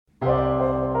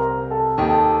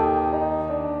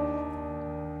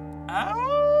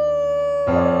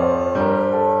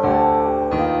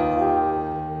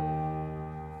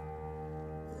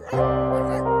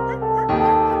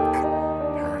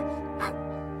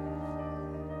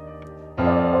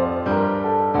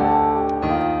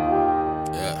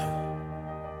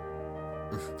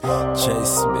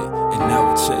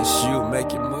chase you,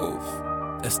 make you move.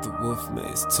 That's the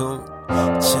WooFMan's tune.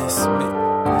 Chase me,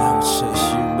 and I will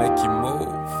chase you, make you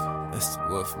move. That's the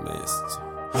WooFMan's tune.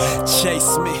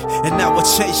 Chase me, and I will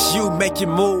chase you, make you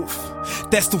move.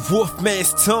 That's the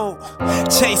WooFMan's tune.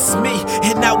 Chase me,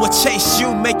 and I will chase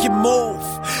you, make you move.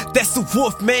 That's the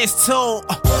WooFMan's tune.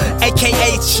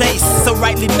 AKA Chase, so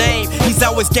rightly named. He's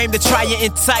always game to try and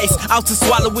entice. Out to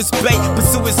swallow his bait,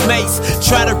 pursue his mates.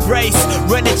 Try to race,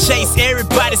 run and chase.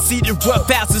 Everybody see the rough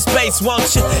house in space,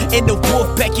 won't you? In the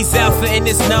wolf pack, he's alpha, and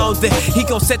it's known that he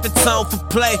gon' set the tone for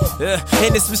play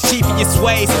in his mischievous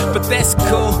ways. But that's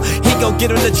cool, he gon'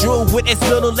 get on the drool with as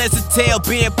little as a tail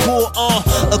being pulled on.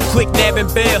 A quick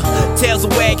nabbing bell, tails a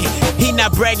wagging. He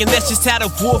not bragging, that's just how the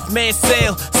WooFman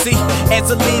sail. See,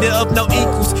 as a leader of no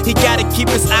equals, he gotta keep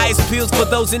his eyes peeled for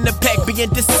those in the pack being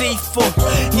deceitful.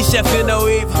 He shall feel no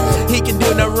evil, he can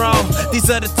do no wrong. These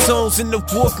are the tunes in the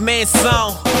WooFman's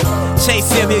song.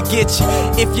 Chase him, he'll get you.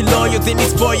 If you're loyal, then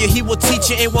he's for you. He will teach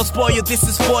you and won't spoil you. This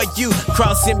is for you.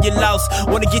 Cross him, you lost.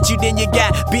 Wanna get you, then you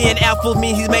got. Being alpha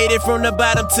mean he's made it from the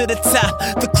bottom to the top.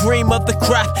 The cream of the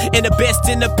crop and the best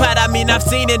in the pot. I mean, I've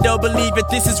seen it, don't believe it.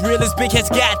 This is real as Big has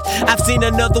got. I've seen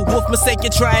another wolf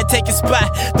mistaken try and take his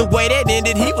spot. The way that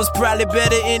ended, he was probably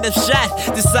better in the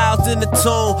shot. The sounds in the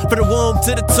tune, from the womb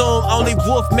to the tomb. Only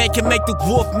WooFman can make the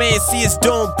WooFman see his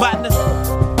doom, partner.